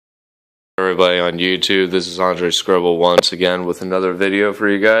Everybody on YouTube, this is Andre Scribble once again with another video for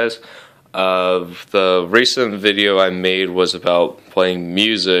you guys. The recent video I made was about playing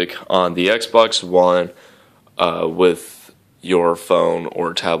music on the Xbox One with your phone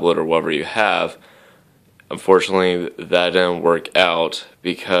or tablet or whatever you have. Unfortunately, that didn't work out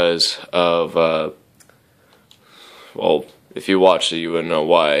because of, well, if you watched it you wouldn't know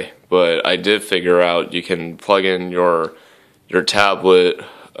why, but I did figure out you can plug in your tablet,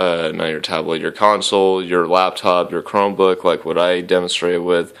 not your tablet, your console, your laptop, your Chromebook, like what I demonstrated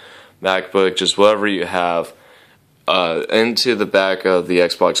with, MacBook, just whatever you have, into the back of the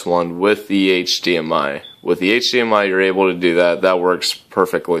Xbox One with the HDMI. With the HDMI, you're able to do that. That works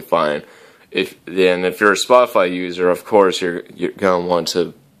perfectly fine. If you're a Spotify user, of course, you're going to want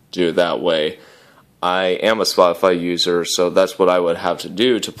to do it that way. I am a Spotify user, so that's what I would have to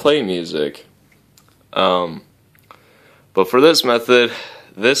do to play music. But for this method,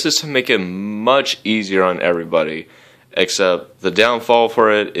 this is to make it much easier on everybody, except the downfall for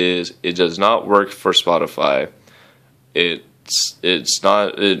it is it does not work for Spotify. It's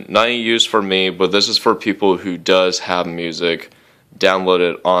not any use for me, but this is for people who does have music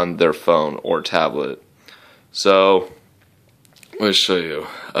downloaded on their phone or tablet. So let me show you.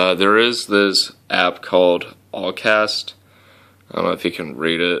 There is this app called AllCast. I don't know if you can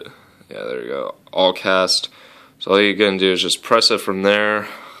read it. Yeah, there you go. AllCast. So all you're going to do is just press it from there,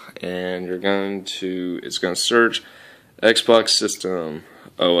 and it's going to search Xbox System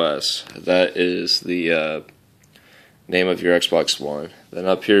OS. That is the name of your Xbox One. Then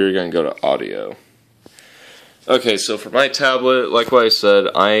up here you're going to go to audio. Okay, so for my tablet, like what I said,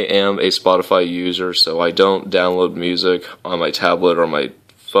 I am a Spotify user, so I don't download music on my tablet or my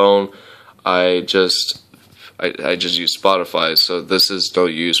phone. I just use Spotify, so this is no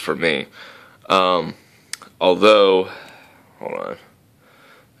use for me. Although, hold on,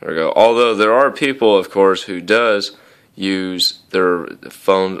 there we go. Although there are people, of course, who does use their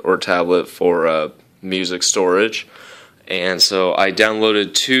phone or tablet for music storage, and so I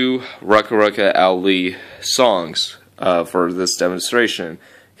downloaded 2 Rucka Rucka Ali songs for this demonstration,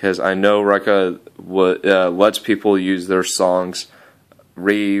 because I know Rucka lets people use their songs,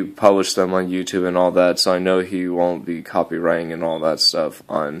 republish them on YouTube and all that, so I know he won't be copywriting and all that stuff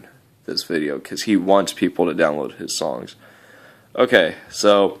on this video, because he wants people to download his songs. Okay,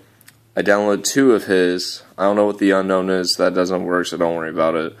 so I downloaded 2 of his. I don't know what the unknown is. That doesn't work, so don't worry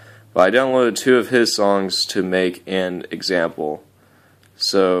about it. But I downloaded 2 of his songs to make an example.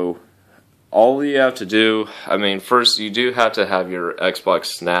 So all you have to do, I mean, first you do have to have your Xbox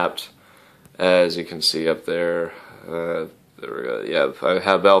snapped, as you can see up there. There we go. Yeah, I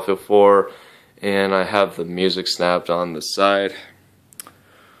have Battlefield 4, and I have the music snapped on the side.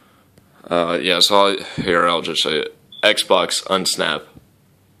 Yeah, so I'll just show you. Xbox unsnap.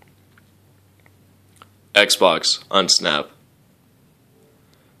 Xbox unsnap.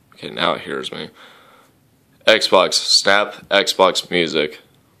 Okay, now it hears me. Xbox snap, Xbox music.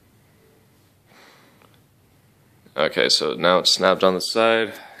 Okay, so now it's snapped on the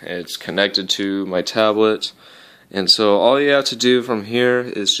side. It's connected to my tablet. And so all you have to do from here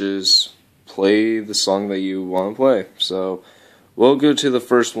is just play the song that you want to play. So we'll go to the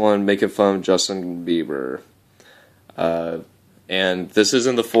first one, Making Fun of Justin Bieber. And this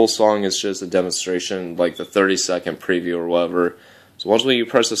isn't the full song, it's just a demonstration, like the 30-second preview or whatever. So once when you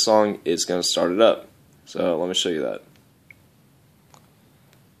press the song, it's going to start it up. So let me show you that.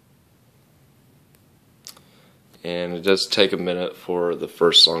 And it does take a minute for the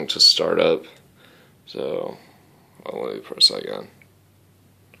first song to start up. So let me press that again.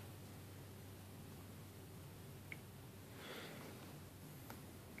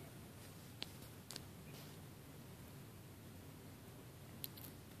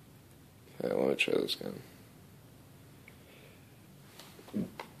 Okay, let me try this again.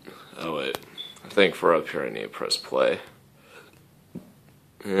 Oh wait, I think for up here I need to press play.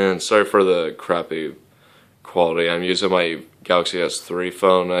 And sorry for the crappy quality. I'm using my Galaxy S3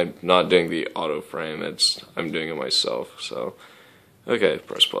 phone. I'm not doing the auto frame. I'm doing it myself. So, okay,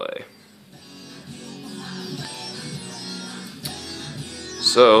 press play.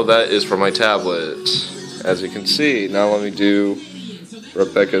 So that is for my tablet. As you can see, now let me do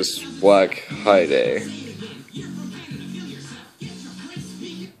Rebecca's Black High Day.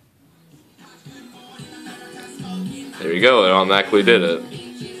 There you go, it automatically did it.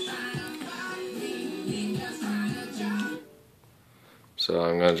 So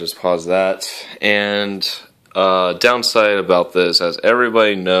I'm going to just pause that. And downside about this, as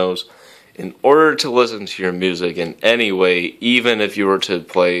everybody knows, in order to listen to your music in any way, even if you were to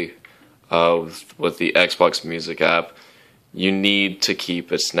play with the Xbox Music app, you need to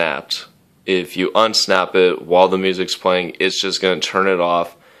keep it snapped. if you unsnap it while the music's playing, it's just going to turn it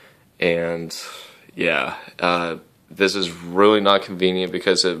off. And yeah, this is really not convenient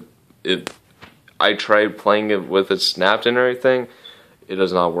because I tried playing it with it snapped and everything. It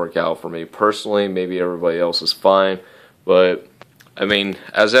does not work out for me personally. Maybe everybody else is fine, but I mean,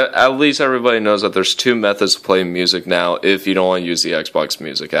 at least everybody knows that there's two methods to play music now if you don't want to use the Xbox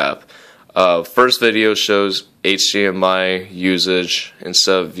Music app. First video shows HDMI usage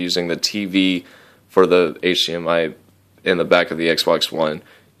instead of using the TV for the HDMI in the back of the Xbox One.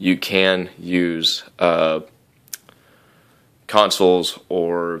 You can use consoles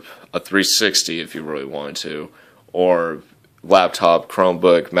or a 360 if you really wanted to, or laptop,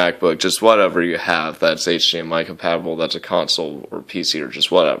 Chromebook, MacBook, just whatever you have that's HDMI compatible, that's a console or PC or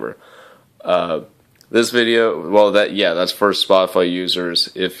just whatever. This video, well, that's for Spotify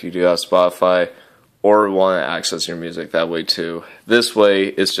users if you do have Spotify or want to access your music that way too. This way,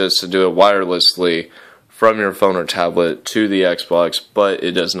 it's just to do it wirelessly from your phone or tablet to the Xbox, but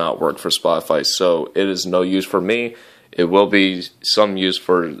it does not work for Spotify, so it is no use for me. It will be some use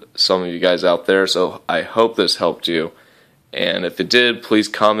for some of you guys out there, so I hope this helped you. And if it did, please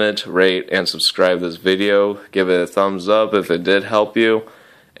comment, rate, and subscribe this video. Give it a thumbs up if it did help you.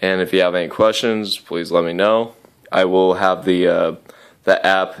 And if you have any questions, please let me know. I will have the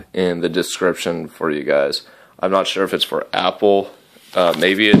app in the description for you guys. I'm not sure if it's for Apple.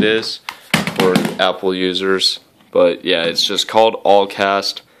 Maybe it is for Apple users. But yeah, it's just called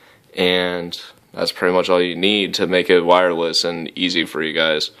AllCast. And that's pretty much all you need to make it wireless and easy for you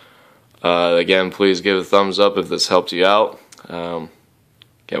guys. Again, please give a thumbs up if this helped you out. Can't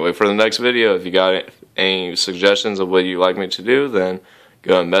wait for the next video. If you got any suggestions of what you'd like me to do, then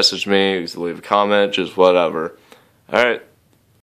go and message me, leave a comment, just whatever. Alright,